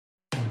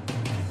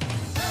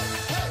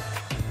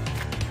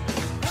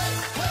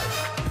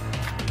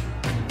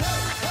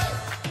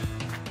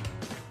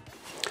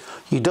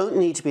You don't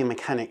need to be a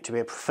mechanic to be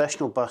a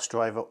professional bus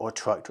driver or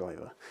truck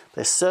driver.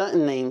 There's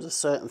certain names of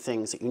certain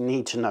things that you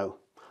need to know.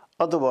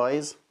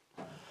 Otherwise,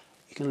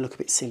 you can look a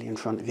bit silly in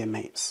front of your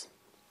mates.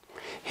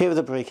 Here are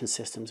the braking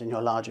systems in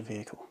your larger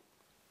vehicle.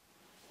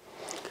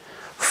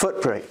 Foot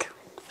brake,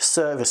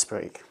 service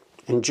brake,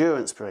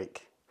 endurance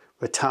brake,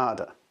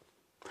 retarder,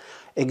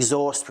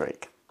 exhaust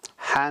brake,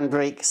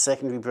 handbrake,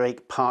 secondary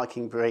brake,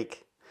 parking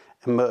brake,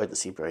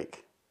 emergency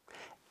brake,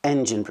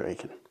 engine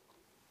braking.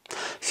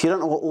 If you don't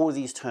know what all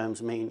these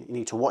terms mean, you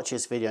need to watch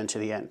this video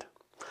until the end.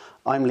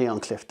 I'm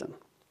Leon Clifton.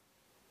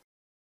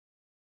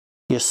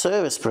 Your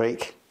service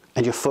brake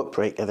and your foot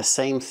brake are the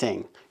same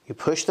thing. You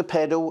push the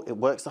pedal, it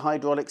works the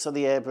hydraulics of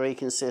the air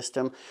braking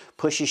system,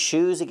 pushes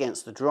shoes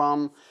against the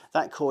drum,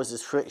 that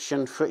causes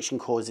friction, friction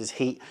causes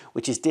heat,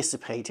 which is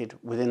dissipated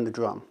within the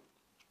drum.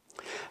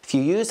 If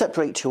you use that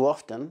brake too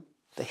often,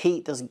 the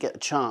heat doesn't get a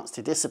chance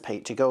to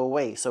dissipate, to go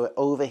away, so it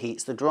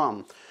overheats the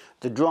drum.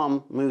 The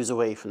drum moves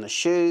away from the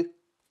shoe,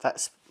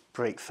 that's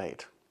brake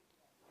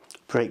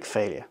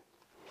failure.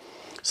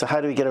 So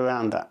how do we get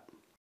around that?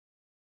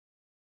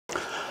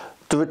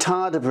 The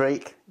retarder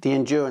brake, the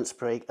endurance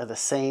brake are the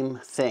same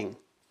thing.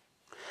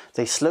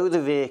 They slow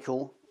the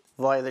vehicle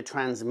via the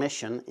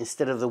transmission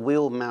instead of the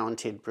wheel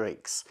mounted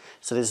brakes.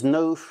 So there's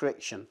no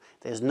friction,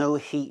 there's no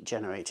heat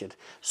generated.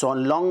 So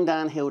on long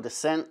downhill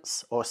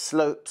descents or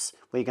slopes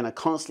where you're going to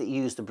constantly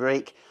use the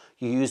brake,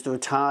 you use the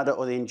retarder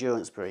or the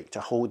endurance brake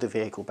to hold the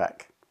vehicle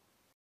back.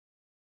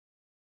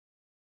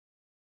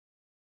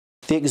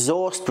 The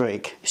exhaust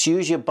brake is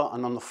usually a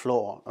button on the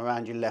floor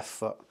around your left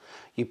foot.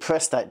 You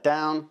press that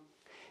down,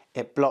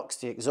 it blocks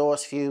the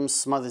exhaust fumes,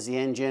 smothers the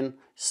engine,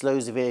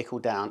 slows the vehicle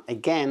down.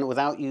 Again,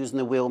 without using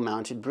the wheel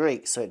mounted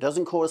brake, so it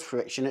doesn't cause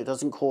friction, it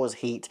doesn't cause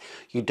heat,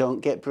 you don't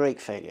get brake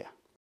failure.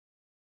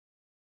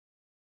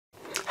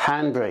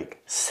 Handbrake,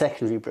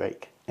 secondary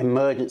brake,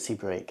 emergency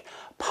brake,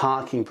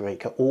 parking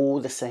brake are all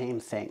the same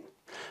thing.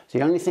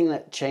 The only thing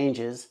that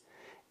changes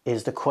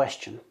is the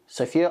question.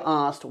 So if you're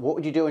asked, what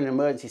would you do in an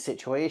emergency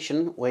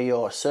situation where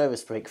your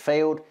service brake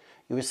failed,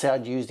 you would say,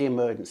 I'd use the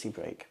emergency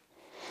brake.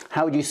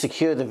 How would you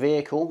secure the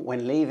vehicle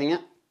when leaving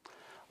it?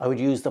 I would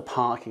use the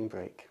parking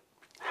brake.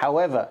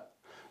 However,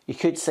 you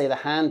could say the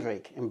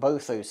handbrake in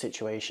both those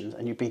situations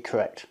and you'd be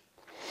correct.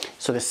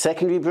 So the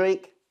secondary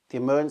brake, the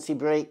emergency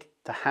brake,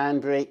 the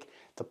handbrake,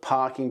 the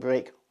parking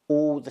brake,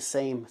 all the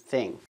same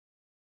thing.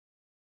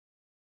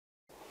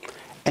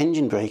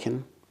 Engine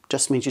braking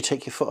just means you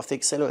take your foot off the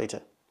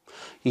accelerator.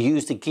 You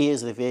use the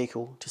gears of the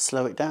vehicle to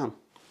slow it down.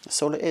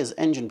 That's all it is,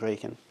 engine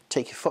braking.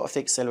 Take your foot off the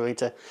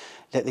accelerator,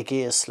 let the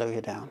gears slow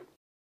you down.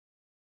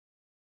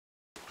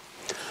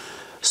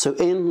 So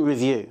in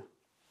review,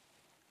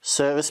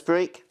 service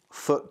brake,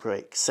 foot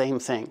brake, same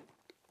thing.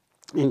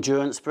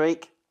 Endurance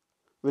brake,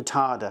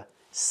 retarder,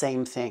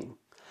 same thing.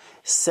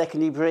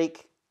 Secondary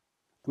brake,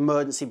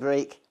 emergency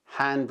brake,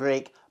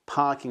 handbrake,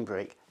 parking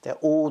brake, they're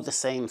all the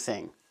same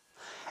thing.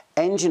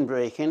 Engine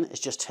braking is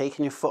just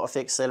taking your foot off the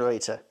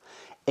accelerator.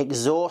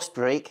 Exhaust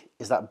brake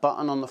is that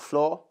button on the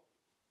floor.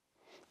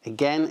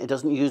 Again, it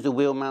doesn't use the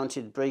wheel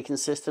mounted braking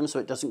system, so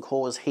it doesn't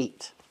cause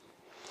heat.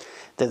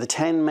 They're the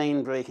 10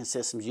 main braking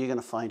systems you're going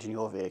to find in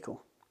your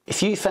vehicle.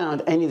 If you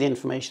found any of the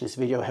information in this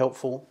video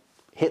helpful,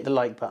 hit the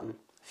like button.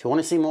 If you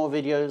want to see more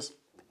videos,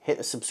 hit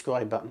the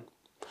subscribe button.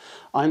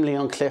 I'm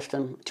Leon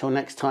Clifton. Till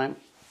next time,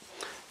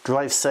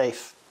 drive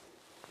safe,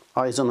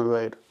 eyes on the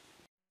road.